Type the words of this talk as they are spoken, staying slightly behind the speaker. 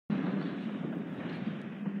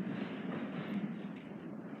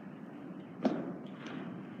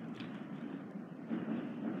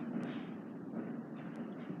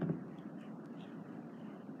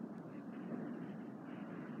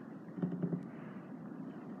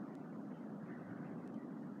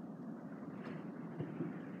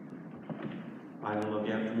I will look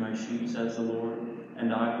after my sheep, says the Lord,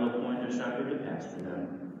 and I will appoint a shepherd to pasture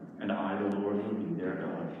them, and I, the Lord, will be their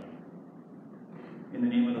God. In the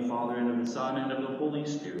name of the Father, and of the Son, and of the Holy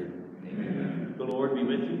Spirit. Amen. The Lord be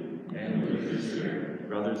with you. And with your spirit.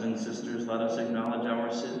 Brothers and sisters, let us acknowledge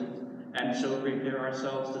our sins, and so prepare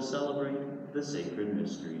ourselves to celebrate the sacred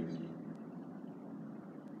mysteries.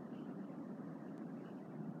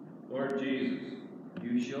 Lord Jesus,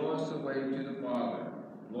 you show us the way to the Father.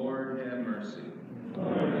 Lord, have mercy.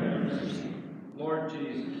 Lord, have mercy. Lord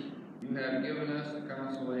Jesus, you have given us the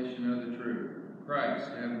consolation of the truth. Christ,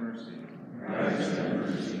 have mercy. Christ, have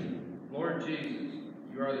mercy. Lord Jesus,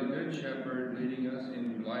 you are the good shepherd leading us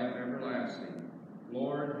into life everlasting.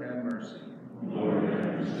 Lord, have mercy. Lord,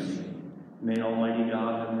 have mercy. May Almighty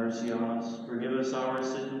God have mercy on us, forgive us our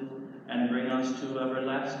sins, and bring us to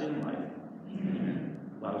everlasting life. Amen.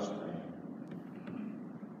 Let us pray.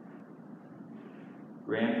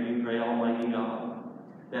 Grant, we pray, Almighty God,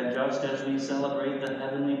 that just as we celebrate the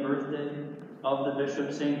heavenly birthday of the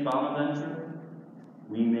Bishop St. Bonaventure,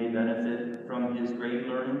 we may benefit from his great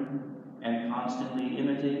learning and constantly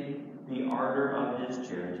imitate the ardor of his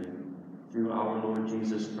charity through our Lord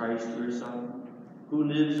Jesus Christ, your Son, who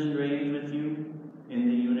lives and reigns with you in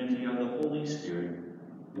the unity of the Holy Spirit,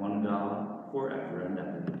 one God, forever and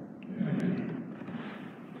ever. Amen.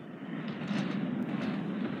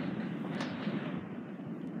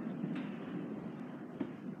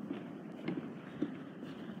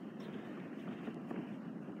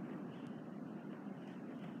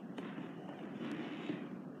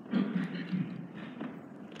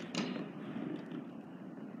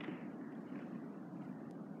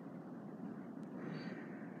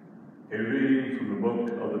 A reading from the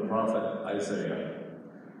book of the prophet Isaiah.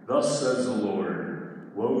 Thus says the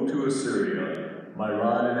Lord, woe to Assyria, my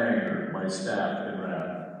rod in anger, my staff in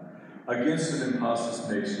wrath. Against an impious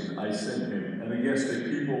nation I sent him, and against a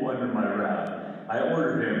people under my wrath I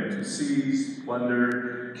ordered him to seize,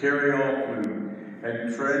 plunder, carry off loot,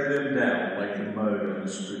 and tread them down like the mud on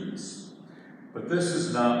the streets. But this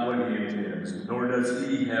is not what he intends, nor does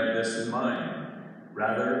he have this in mind.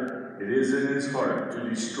 Rather, it is in his heart to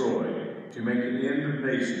destroy, to make an end of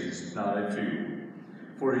nations, not a few.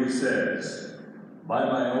 For he says, by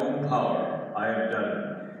my own power I have done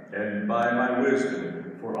it, and by my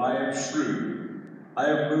wisdom, for I am shrewd. I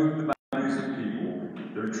have moved the boundaries of people,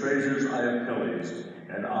 their treasures I have pillaged,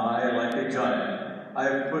 and I, like a giant, I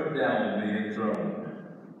have put down the enthroned.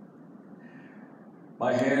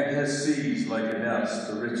 My hand has seized like a nest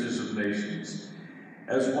the riches of nations,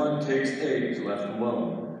 as one takes eggs left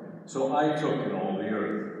alone. So I took in all the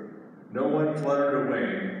earth. No one fluttered a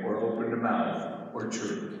wing, or opened a mouth, or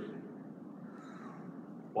chirped.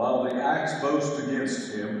 While the axe boasts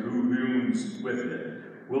against him who hews with it,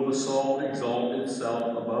 will the sword exalt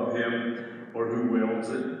itself above him, or who wields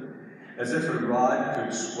it? As if a rod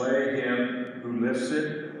could sway him who lifts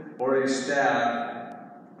it, or a staff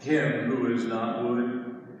him who is not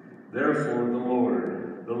wood. Therefore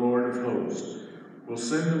the Lord of hosts, will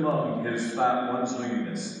send among his fat ones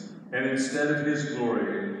leanness, and instead of his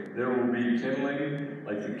glory there will be kindling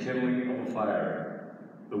like the kindling of a fire.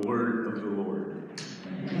 The word of the Lord.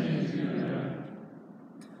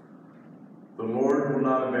 The Lord will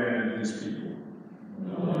not abandon his people.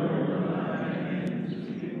 The Lord will not abandon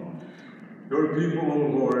his people. Your people, O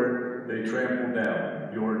Lord, they trample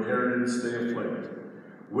down. Your inheritance they afflict.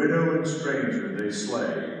 Widow and stranger they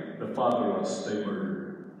slay. The fatherless they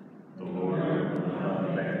murder. The Lord will not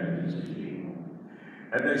abandon his people.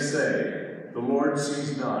 And they say, the Lord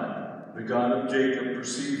sees not, the God of Jacob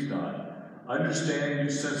perceives not. Understand,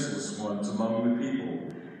 you senseless ones among the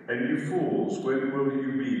people, and you fools, when will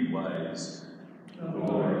you be wise? The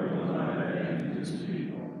Lord will not abandon his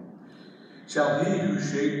people. Shall he who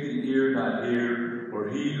shaped the ear not hear, or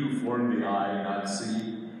he who formed the eye not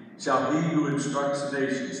see? Shall he who instructs the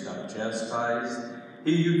nations not chastise?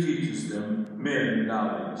 He who teaches them men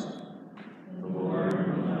knowledge. The Lord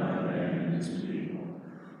will not abandon his people.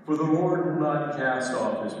 For the Lord will not cast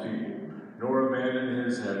off his people, nor abandon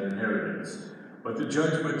his inheritance. But the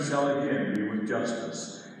judgment shall again be with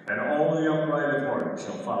justice, and all the upright of heart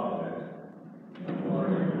shall follow it. The Lord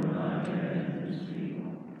will not abandon his people.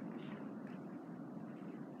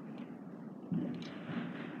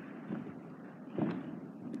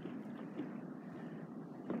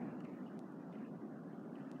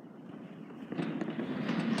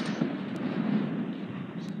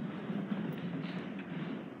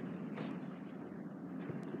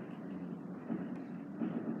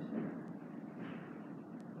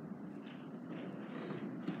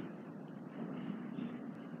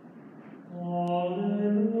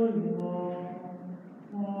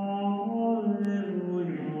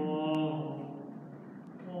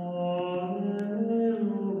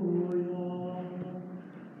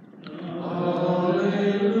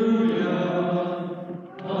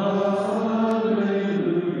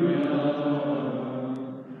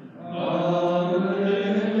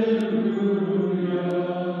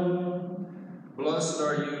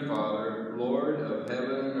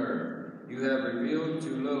 have revealed to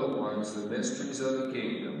little ones the mysteries of the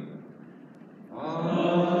kingdom.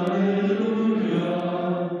 Alleluia,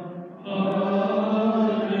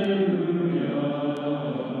 alleluia,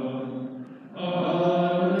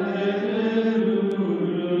 alleluia.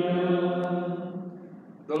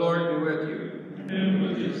 The Lord be with you. And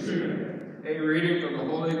with your spirit. A reading from the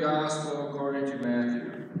Holy Gospel according to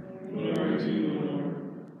Matthew. Glory to you, Lord.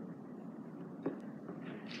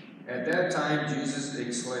 At that time Jesus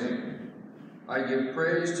exclaimed, I give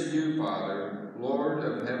praise to you, Father, Lord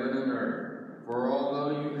of heaven and earth, for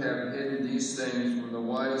although you have hidden these things from the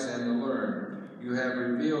wise and the learned, you have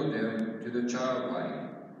revealed them to the childlike.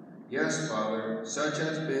 Yes, Father, such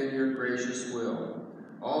has been your gracious will.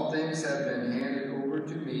 All things have been handed over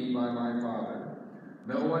to me by my Father.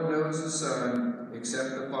 No one knows the Son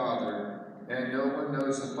except the Father, and no one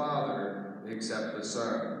knows the Father except the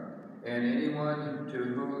Son, and anyone to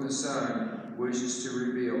whom the Son wishes to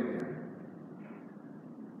reveal him.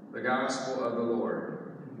 The Gospel of the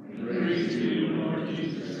Lord. Praise to you, Lord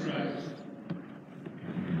Jesus Christ.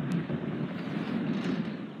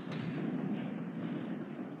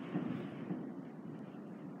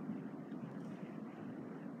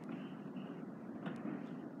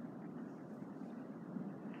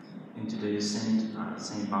 In today's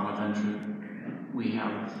Saint Bonaventure, we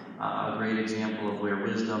have a great example of where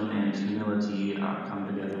wisdom and humility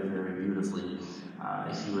come together very beautifully.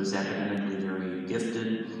 He was academically very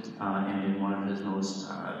gifted, and in one of his most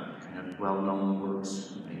kind of well-known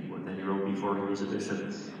works that he wrote before he was a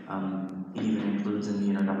bishop, he even includes in the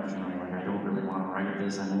introduction, like, I don't really want to write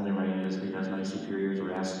this, I'm only writing this because my superiors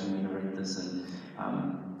were asking me to write this, and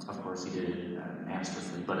of course he did it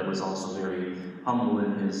masterfully, but it was also very humble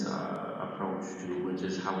in his approach to, which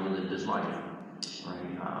is how he lived his life,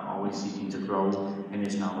 right? Always seeking to grow in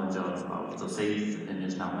his knowledge of the faith, in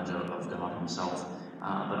his knowledge of God himself,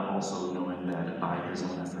 but also knowing that by his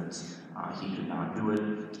own efforts he could not do it,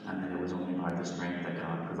 and that it was only by the strength that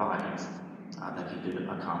God provides that he could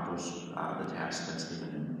accomplish the task that's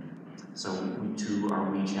given him. So we too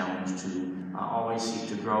are challenged to always seek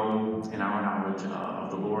to grow in our knowledge of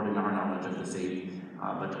the Lord, in our knowledge of the faith,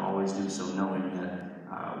 but to always do so knowing that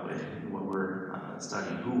what we're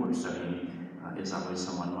studying, who we're studying, is always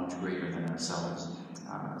someone much greater than ourselves,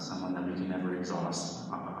 someone that we can never exhaust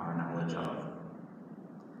our knowledge of.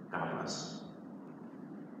 God bless.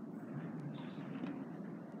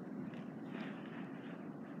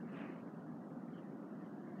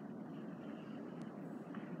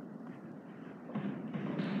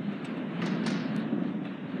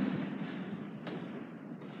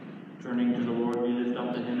 Turning to the Lord, we lift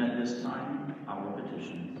up to him at this time our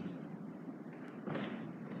petitions.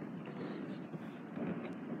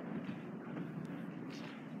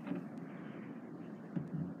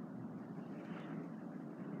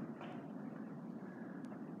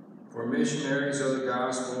 For missionaries of the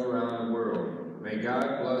gospel around the world, may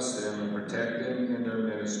God bless them and protect them in their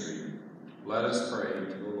ministry. Let us pray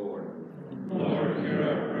to the Lord. Lord, hear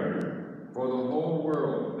our prayer. For the whole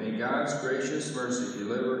world, may God's gracious mercy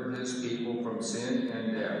deliver his people from sin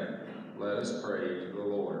and death. Let us pray to the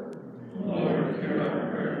Lord. Lord, hear our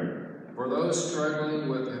prayer. For those struggling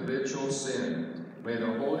with habitual sin, may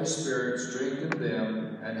the Holy Spirit strengthen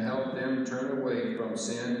them and help them turn away from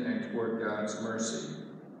sin and toward God's mercy.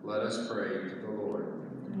 Let us pray to the Lord.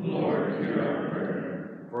 Lord, hear our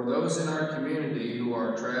prayer. For those in our community who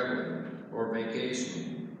are traveling or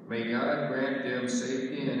vacationing, may God grant them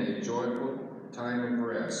safety and a joyful time of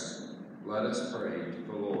rest. Let us pray to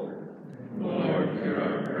the Lord. Lord, hear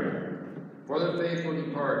our prayer. For the faithful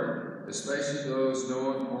departed, especially those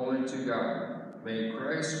known only to God, may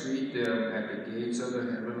Christ greet them at the gates of the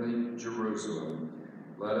heavenly Jerusalem.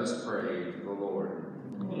 Let us pray to the Lord.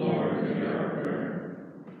 Lord, hear our prayer.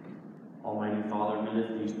 Almighty Father, we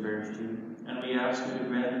lift these prayers to you, and we ask you to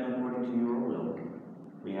grant them according to your will.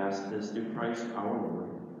 We ask this through Christ our Lord.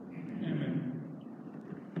 Amen.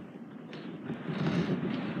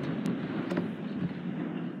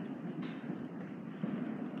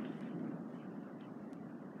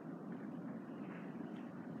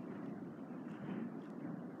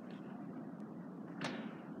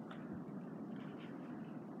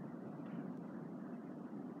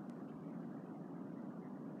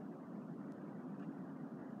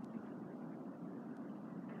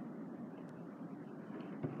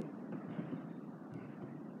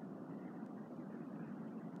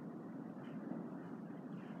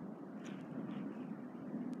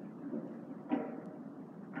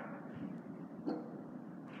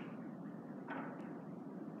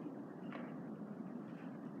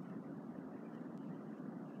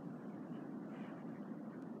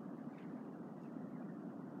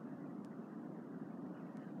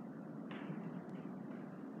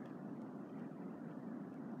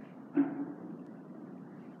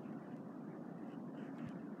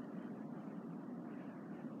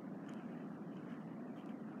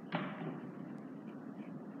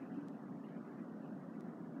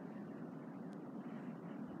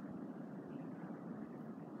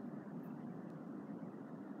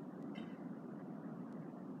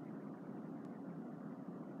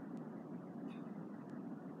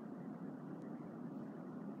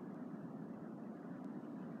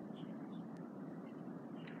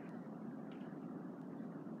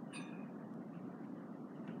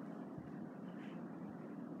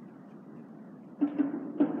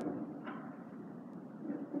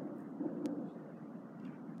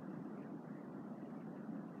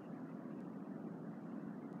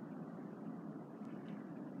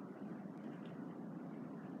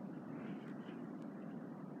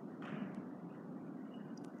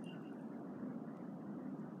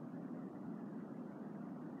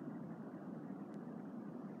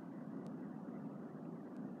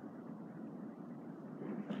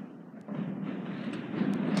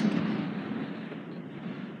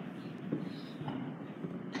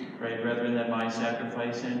 Pray, brethren, that my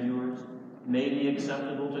sacrifice and yours may be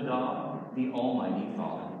acceptable to God, the Almighty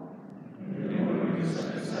Father. May the Lord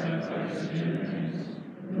accept the sacrifice and your thanks,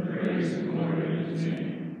 for the praise and glory of his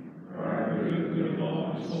name, for our good and good of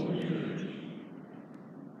all his holy church.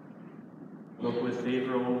 Look with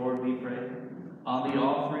favor, O Lord, we pray, on the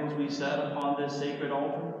offerings we set upon this sacred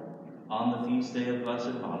altar, on the feast day of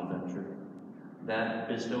blessed Bonaventure, that,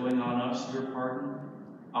 bestowing on us your pardon,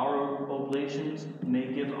 our oblations may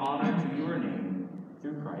give honor to your name,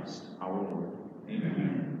 through Christ our Lord.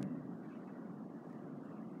 Amen.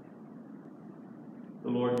 The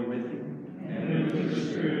Lord be with you. And with your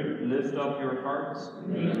spirit, Lift up your hearts.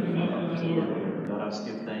 lift them up to the Lord. Let us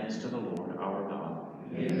give thanks to the Lord our God.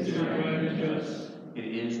 It is right and just. It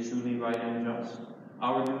is truly right and just,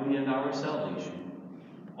 our duty and our salvation,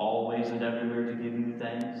 always and everywhere to give you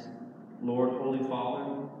thanks, Lord, Holy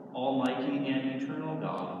Father, Almighty and eternal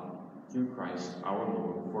God, through Christ our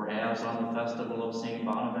Lord. For as on the festival of St.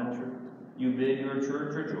 Bonaventure you bid your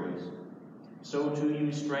church rejoice, so too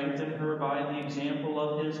you strengthen her by the example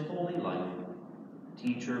of his holy life.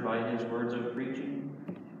 Teach her by his words of preaching,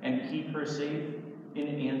 and keep her safe in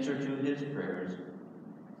answer to his prayers.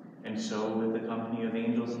 And so, with the company of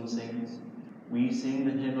angels and saints, we sing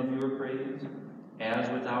the hymn of your praise, as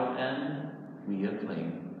without end we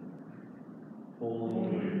acclaim.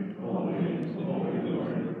 Holy, Holy, holy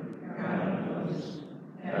Lord, God of hosts,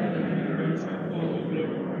 heaven and earth are full of your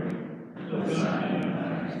glory. Hosanna in the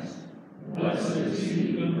highest. Blessed is he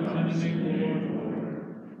who comes in the name of the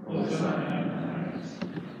Lord. Hosanna in the highest.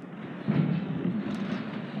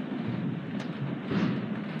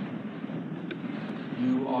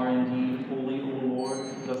 You are indeed holy, O Lord,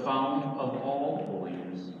 the fount of all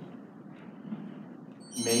holiness.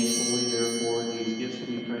 Make holy, therefore, these gifts,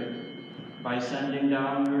 we pray, by sending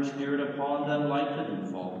down your Spirit upon them like the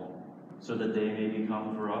dewfall, so that they may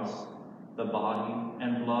become for us the body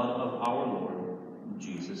and blood of our Lord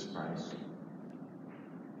Jesus Christ.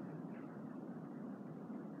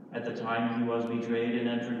 At the time he was betrayed and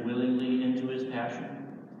entered willingly into his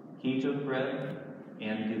passion, he took bread,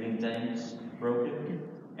 and giving thanks, broke it,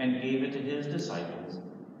 and gave it to his disciples,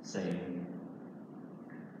 saying,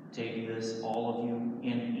 "Take this, all of you,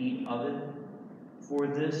 and eat of it, for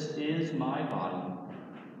this is my body,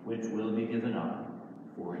 which will be given up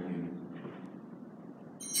for you."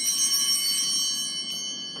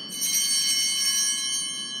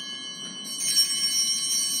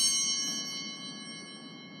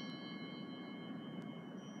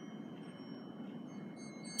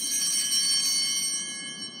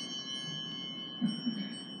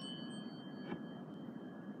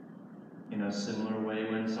 In a similar way,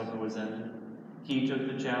 when supper was ended, he took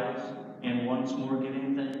the chalice, and once more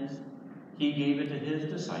giving thanks, he gave it to his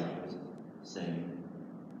disciples, saying,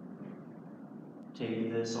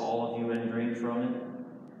 "Take this, all of you, and drink from it,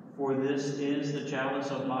 for this is the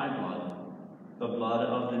chalice of my blood, the blood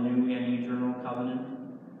of the new and eternal covenant,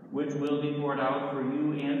 which will be poured out for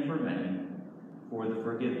you and for many, for the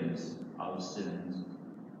forgiveness of sins.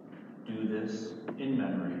 Do this in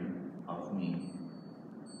memory of me."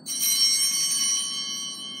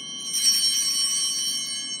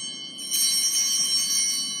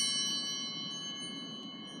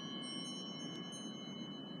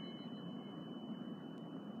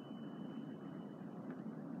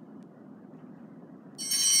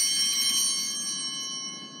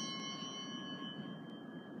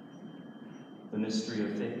 The mystery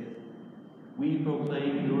of faith. We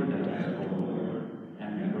proclaim your death, O Lord,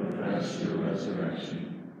 and profess your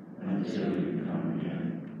resurrection until you come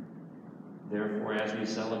again. Therefore, as we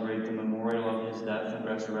celebrate the memorial of his death and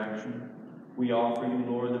resurrection, we offer you,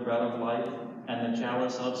 Lord, the bread of life and the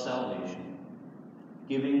chalice of salvation,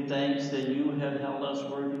 giving thanks that you have held us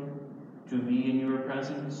worthy to be in your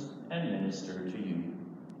presence and minister to you.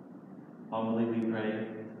 Humbly we pray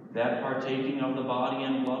that, partaking of the body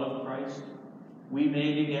and blood of Christ, we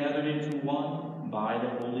may be gathered into one by the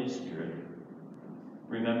Holy Spirit.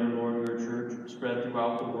 Remember, Lord, your church spread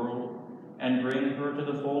throughout the world, and bring her to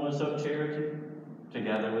the fullness of charity,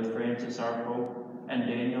 together with Francis our Pope, and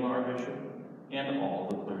Daniel our Bishop, and all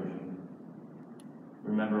the clergy.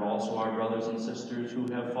 Remember also our brothers and sisters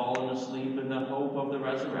who have fallen asleep in the hope of the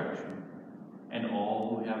resurrection, and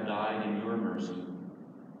all who have died in your mercy.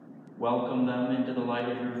 Welcome them into the light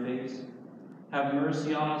of your face. Have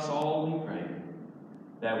mercy on us all, we pray,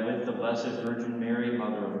 that with the Blessed Virgin Mary,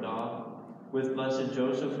 Mother of God, with blessed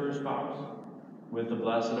Joseph, her spouse, with the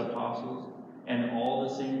blessed apostles, and all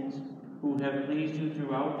the saints who have pleased you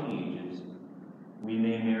throughout the ages, we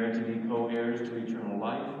may merit to be co-heirs to eternal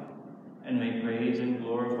life, and may praise and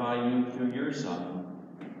glorify you through your Son,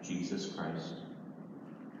 Jesus Christ.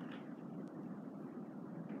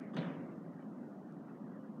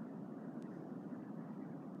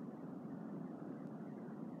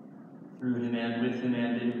 through him and with him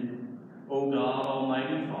and in him, O God,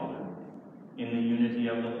 Almighty Father, in the unity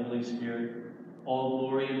of the Holy Spirit, all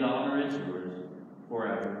glory and honor is yours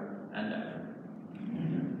forever and ever.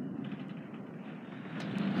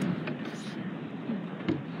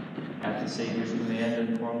 At the Savior's command,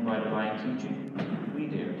 informed by divine teaching, we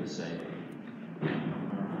dare to say,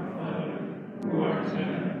 Our Father, who art in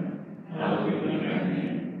heaven, hallowed be thy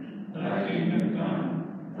name. Thy kingdom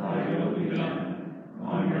come, thy will be done,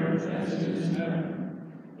 on earth as it is in heaven.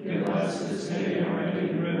 Give us this day our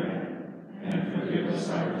daily bread, and forgive us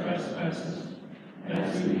our trespasses,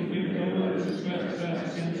 as we forgive those who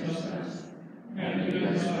trespass against us. And lead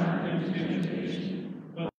us not into temptation,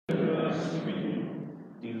 but deliver us from evil.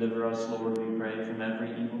 Deliver us, Lord, we pray, from every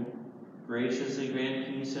evil. Graciously grant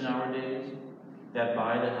peace in our days, that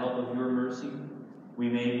by the help of your mercy we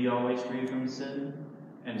may be always free from sin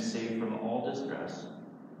and safe from all distress,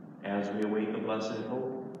 as we await the blessed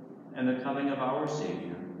hope and the coming of our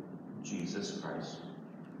Savior, Jesus Christ.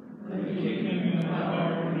 The kingdom and the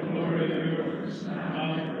power and the glory are yours,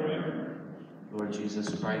 now and forever. Lord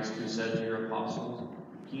Jesus Christ, who said to your apostles,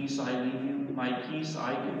 "Peace I leave you, my peace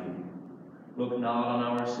I give you," look not on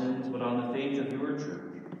our sins, but on the faith of your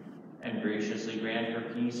church, and graciously grant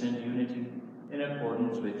her peace and unity in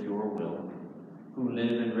accordance with your will, who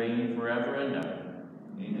live and reign forever and ever.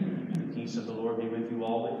 Amen. The peace of the Lord be with you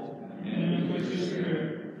always. And with your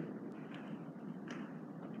spirit.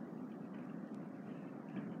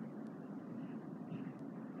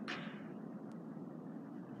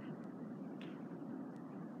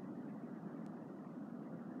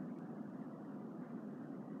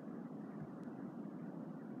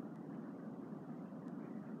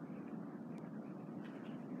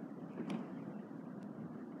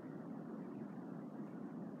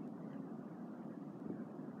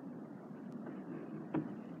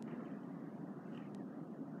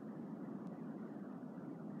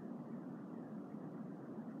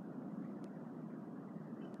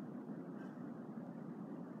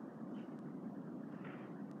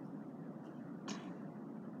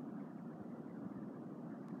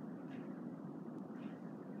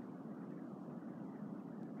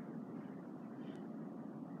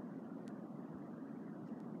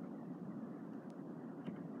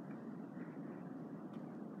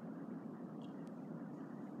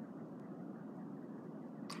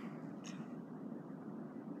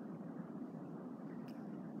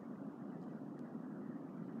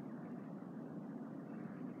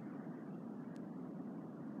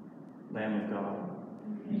 Lamb of God,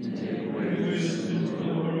 You take away the sins of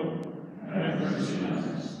the world, have mercy on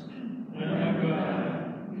us. Lamb of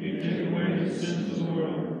God, you take away the sins of the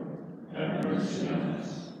world, have mercy on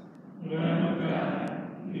us. Lamb of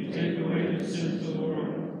God, you take away the sins of the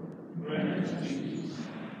world, grant us peace.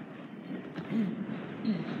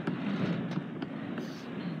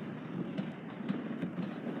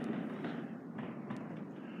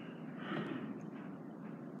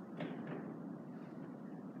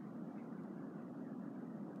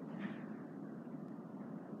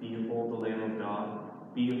 behold the Lamb of God,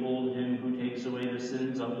 behold him who takes away the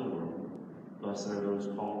sins of the world. Blessed are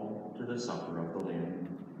those called to the supper of the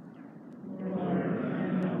Lamb. Lord, I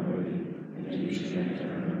am not worthy that you should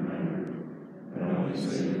enter into my room, but only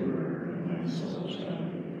say a word, and my soul shall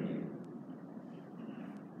be saved.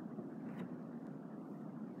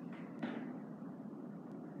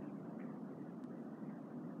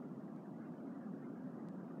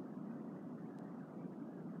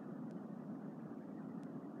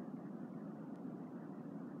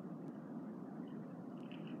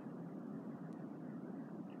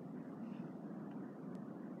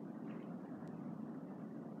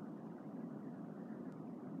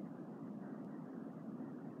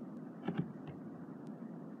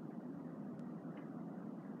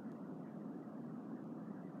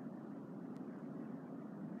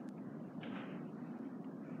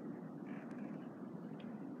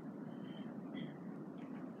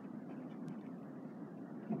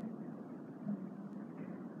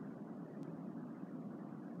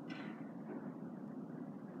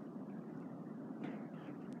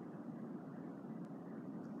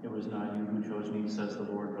 It was not you who chose me, says the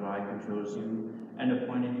Lord, but I who chose you and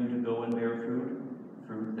appointed you to go and bear fruit,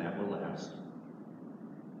 fruit that will last.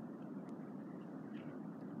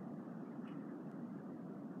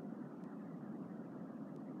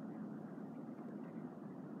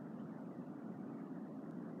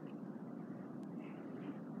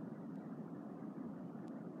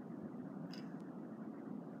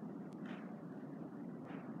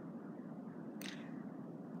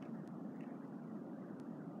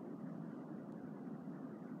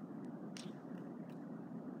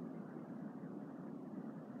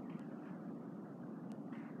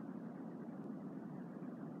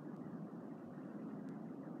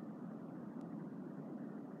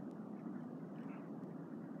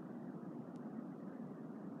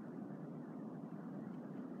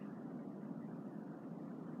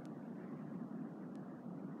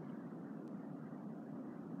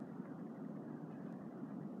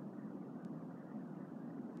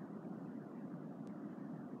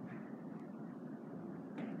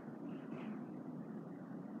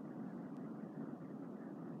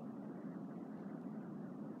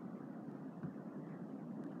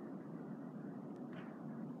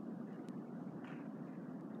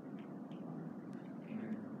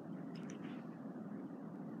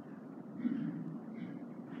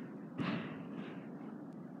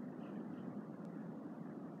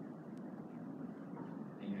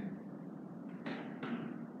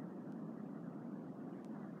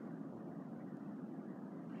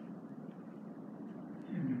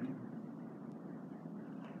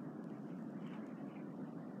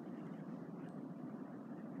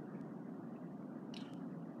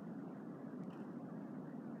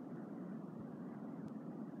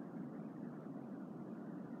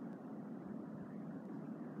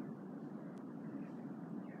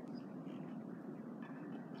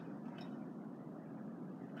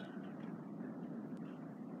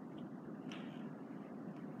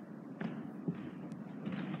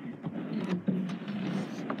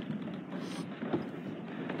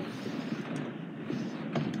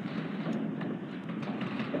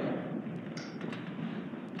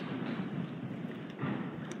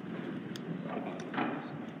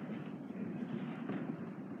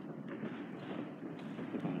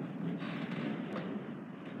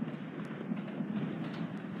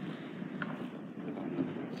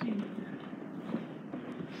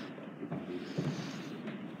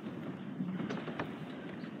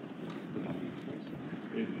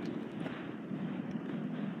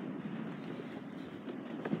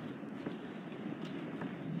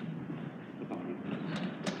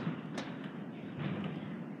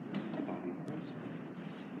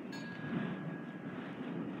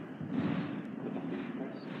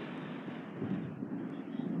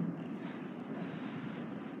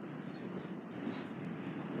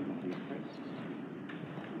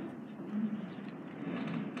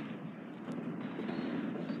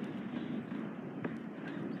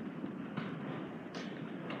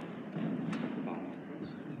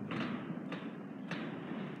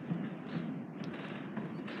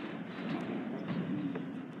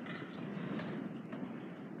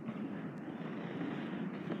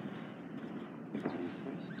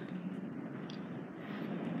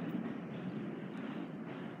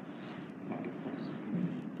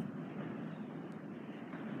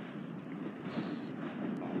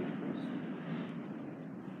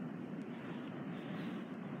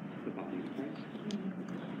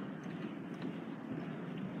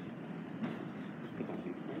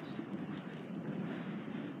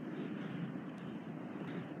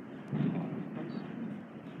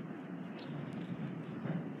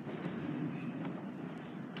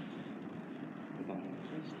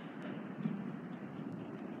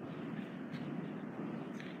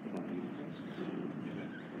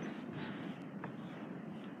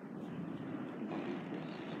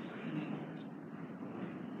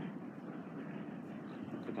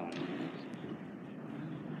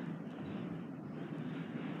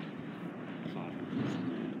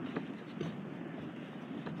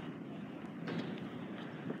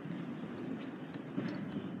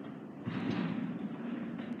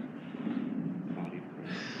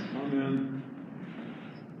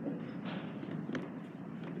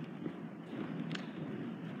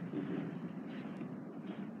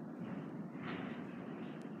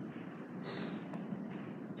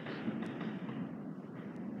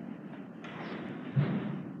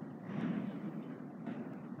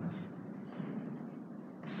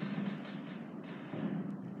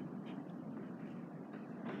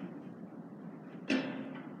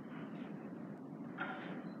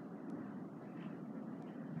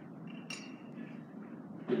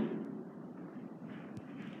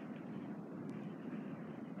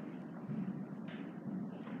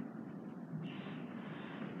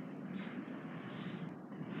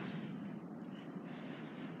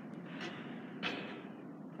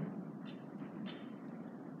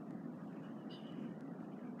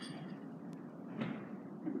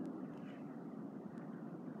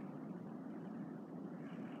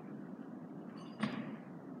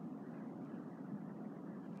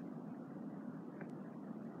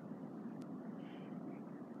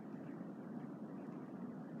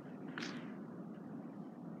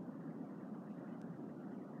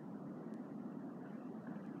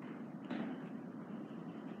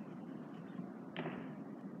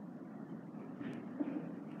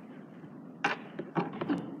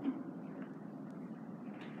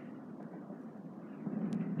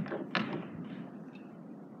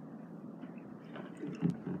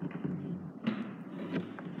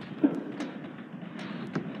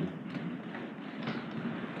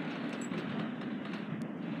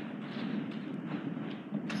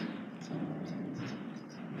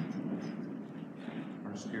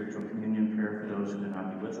 spiritual communion prayer for those who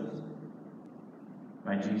cannot be with us.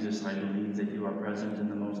 My Jesus, I believe that you are present in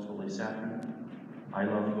the most holy sacrament. I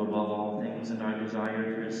love you above all things, and I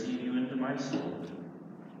desire to receive you into my soul.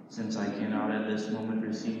 Since I cannot at this moment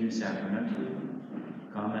receive you sacramentally,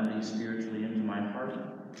 come at least spiritually into my heart.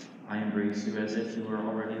 I embrace you as if you were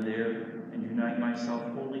already there, and unite myself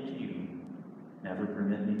wholly to you. Never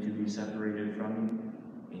permit me to be separated from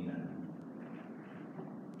you. Amen.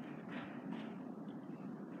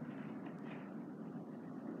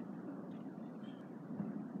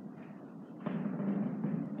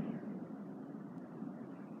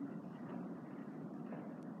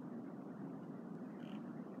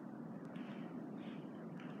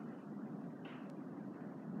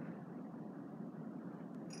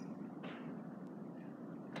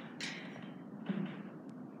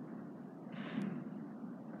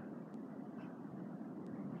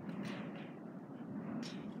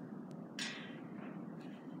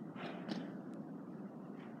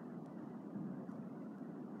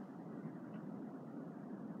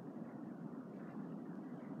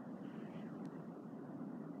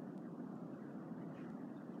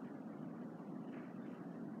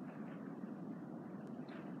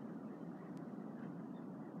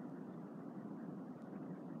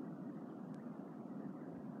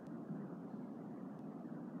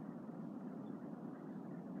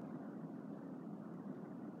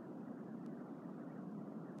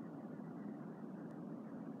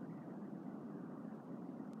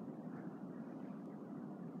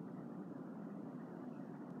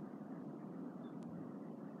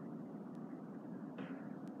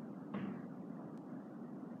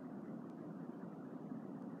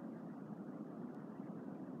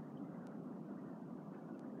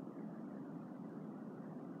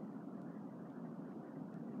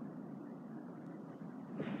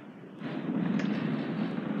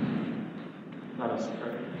 Let us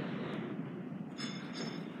pray.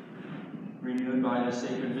 Renewed by the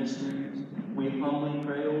sacred mysteries, we humbly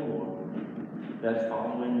pray, O Lord, that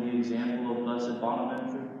following the example of blessed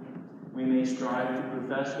Bonaventure, we may strive to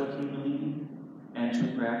profess what he believed and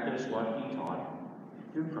to practice what he taught,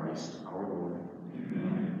 through Christ our Lord.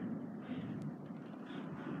 Amen.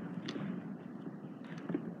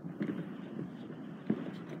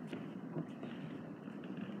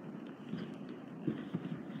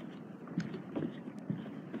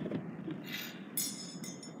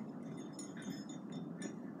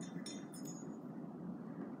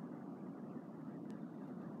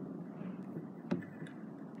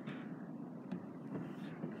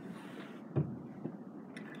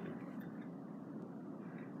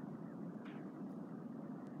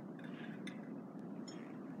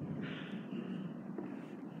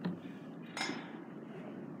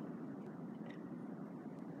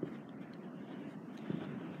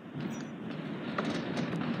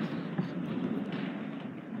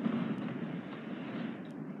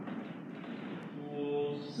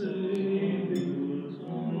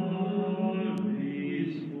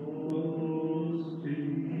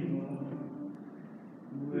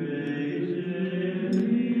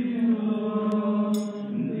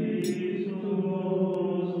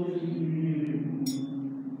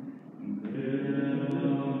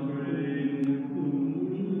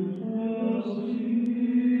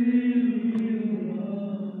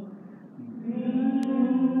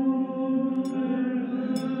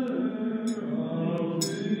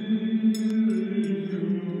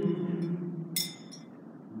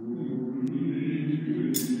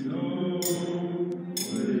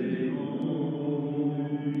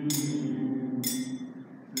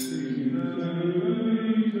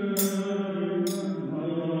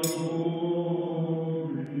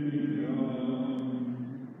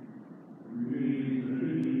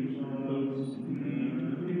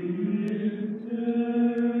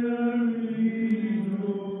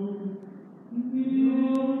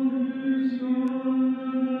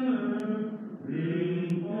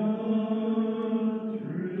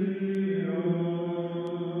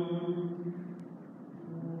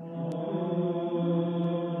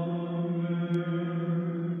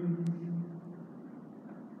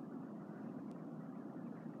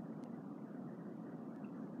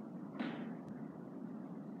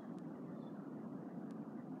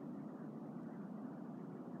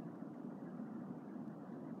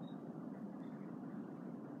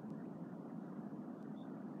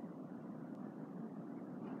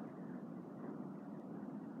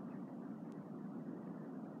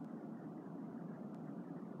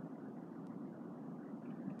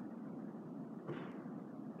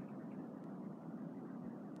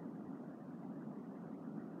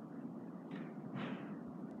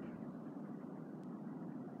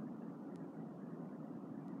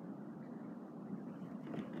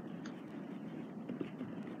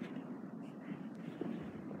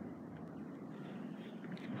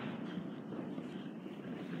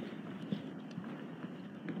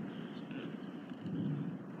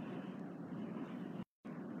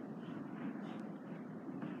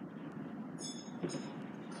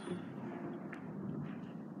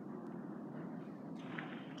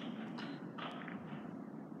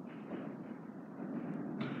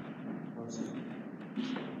 Jesus.